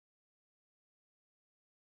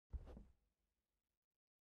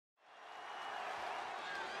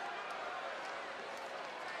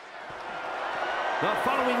The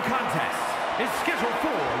following contest is scheduled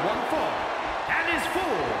for one fall and is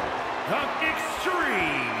for the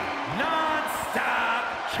Extreme Non-Stop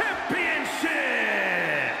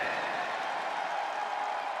Championship.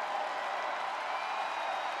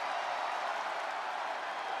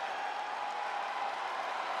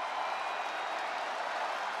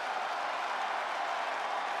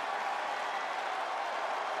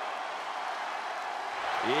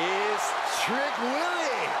 Is Trick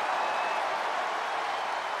Willie.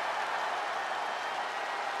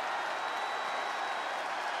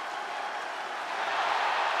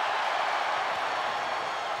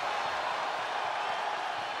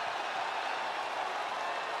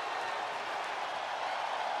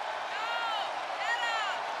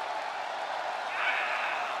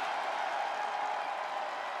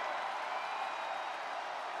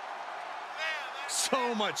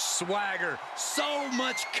 So much swagger, so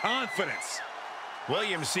much confidence.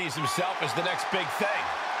 Williams sees himself as the next big thing.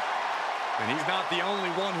 And he's not the only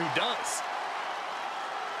one who does.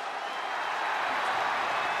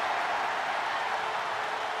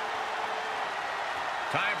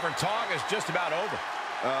 Time for talk is just about over.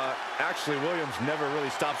 Actually, Williams never really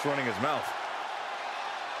stops running his mouth.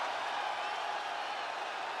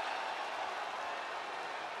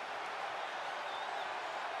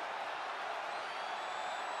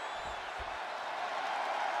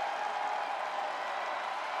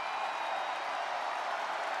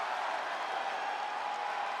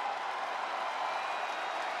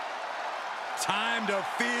 Time to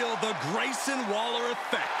feel the Grayson Waller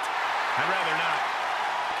effect. I'd rather not.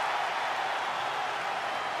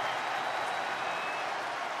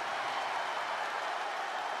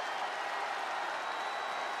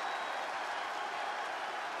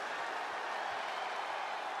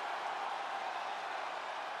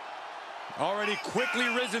 Already quickly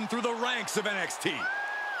risen through the ranks of NXT.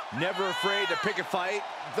 Never afraid to pick a fight,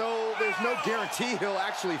 though there's no guarantee he'll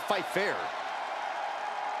actually fight fair.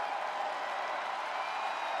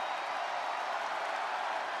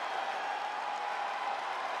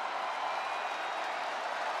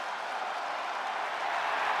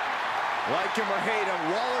 Like him or hate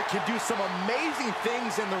him, Waller can do some amazing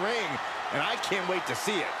things in the ring, and I can't wait to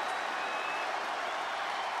see it.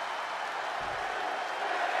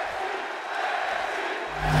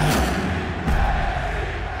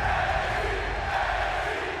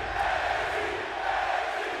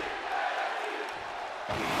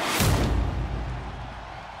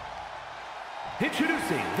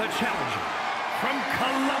 Introducing the challenger from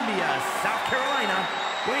Columbia, South Carolina,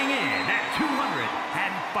 weighing in at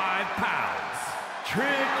 205 pounds, Trick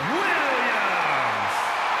Williams.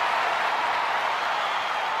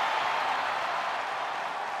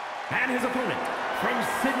 And his opponent from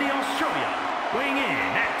Sydney, Australia, weighing in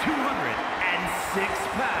at 206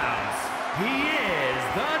 pounds, he is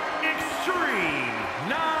the Extreme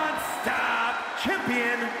Non-Stop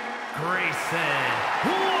Champion, Grayson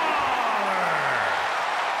Waller.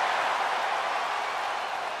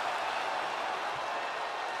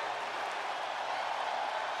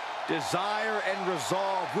 Desire and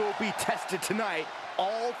resolve will be tested tonight,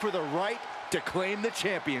 all for the right to claim the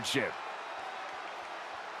championship.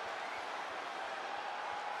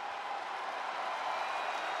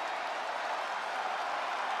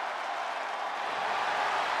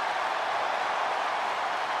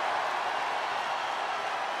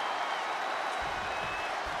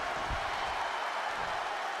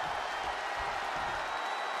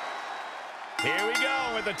 Here we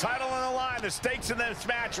go with the title on the line. The stakes in this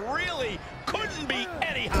match really couldn't be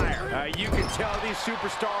any higher. You can tell these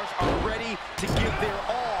superstars are ready to give their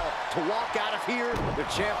all to walk out of here the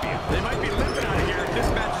champion. They might be limping out of here if this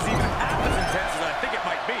match is even half as intense as I think it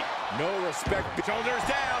might be. No respect. Shoulders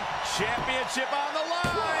down. Championship on the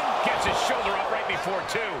line. Gets his shoulder up right before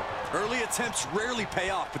two. Early attempts rarely pay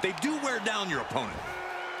off, but they do wear down your opponent.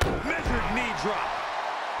 Measured knee drop.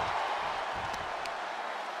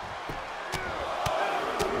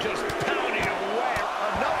 Just pounding away.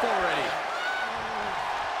 Enough already.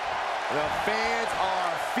 The fans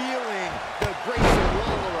are feeling the Grayson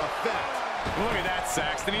Waller effect. Look at that,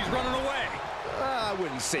 Saxton. He's running away. I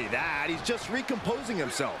wouldn't say that. He's just recomposing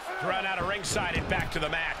himself. Run out of ringside and back to the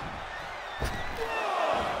mat.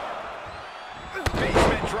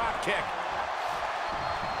 Basement drop kick.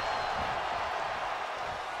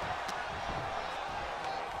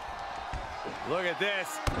 Look at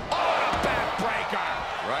this. Oh, a backbreaker.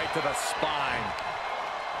 Right to the spine.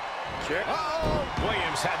 Kick. Uh-oh.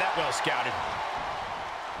 Williams had that well scouted.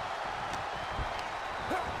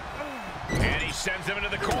 And he sends him into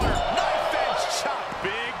the corner. Knife edge chop.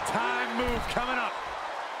 Big time move coming up.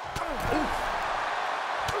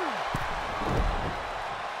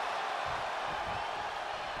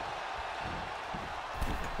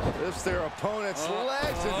 Lifts their opponent's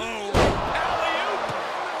legs. Alley-oop!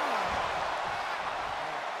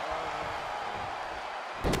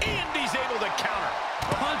 And he's able to counter.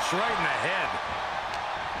 Punch right in the head.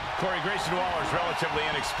 Corey, Grayson Waller is relatively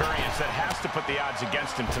inexperienced. That has to put the odds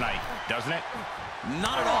against him tonight, doesn't it?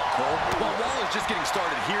 Not at all, Cole. While Waller's just getting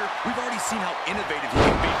started here, we've already seen how innovative he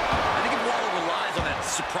can be. I think if Waller relies on that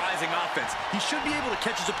surprising offense, he should be able to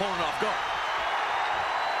catch his opponent off guard.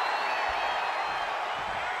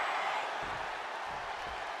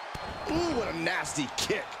 Ooh, what a nasty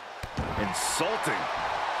kick. Insulting.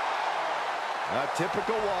 A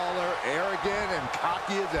typical Waller, arrogant and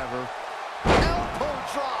cocky as ever. Elbow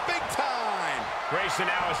drop, big time.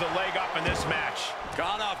 Grayson now has a leg up in this match.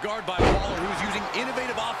 Caught off guard by Waller, who's using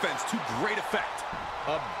innovative offense to great effect.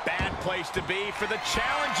 A bad place to be for the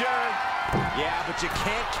challenger. Yeah, but you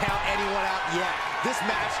can't count anyone out yet. This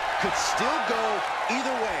match could still go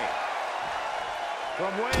either way.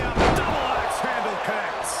 From way up, double axe handle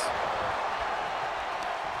connects.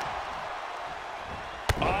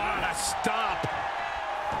 Oh, a stop.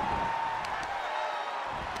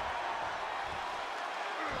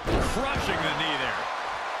 Crushing the knee there.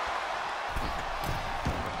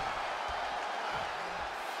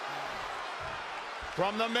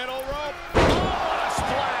 From the middle rope. Oh, what a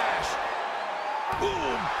splash.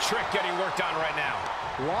 Ooh, trick getting worked on right now.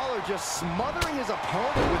 Waller just smothering his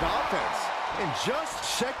opponent with offense. And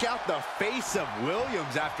just check out the face of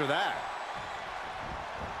Williams after that.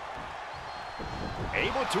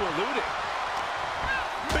 Able to elude it.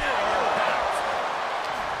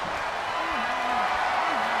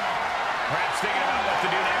 Perhaps thinking about what to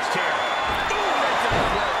do next here. Ooh, that's a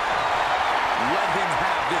blow. Let him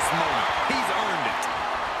have this moment. He's earned it.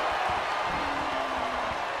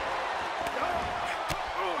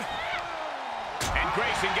 And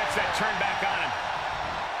Grayson gets that turn back on him.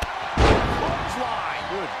 Clothesline.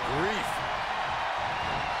 Good grief.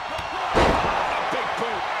 A big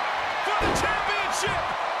boot for the championship.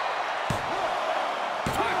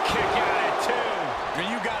 A kick out at two. And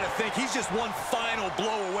you got to think he's just one final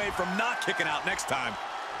blow away from not kicking out next time.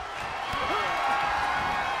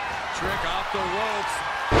 Trick off the ropes.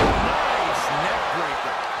 Nice neck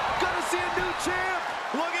breaker. Gonna see a new champ.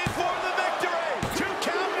 Looking for the victory. 2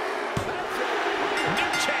 count.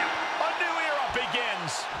 New champ. A new era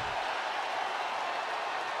begins.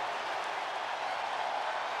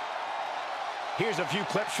 Here's a few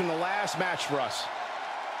clips from the last match for us.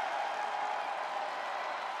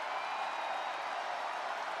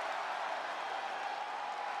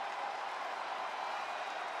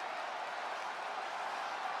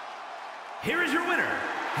 Here is your winner,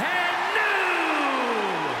 and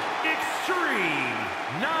new Extreme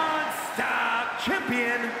Non-Stop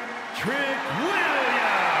Champion, Trick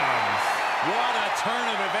Williams. What a turn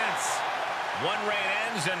of events. One reign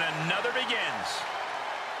ends and another begins.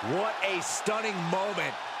 What a stunning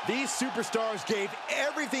moment. These superstars gave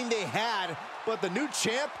everything they had, but the new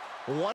champ won.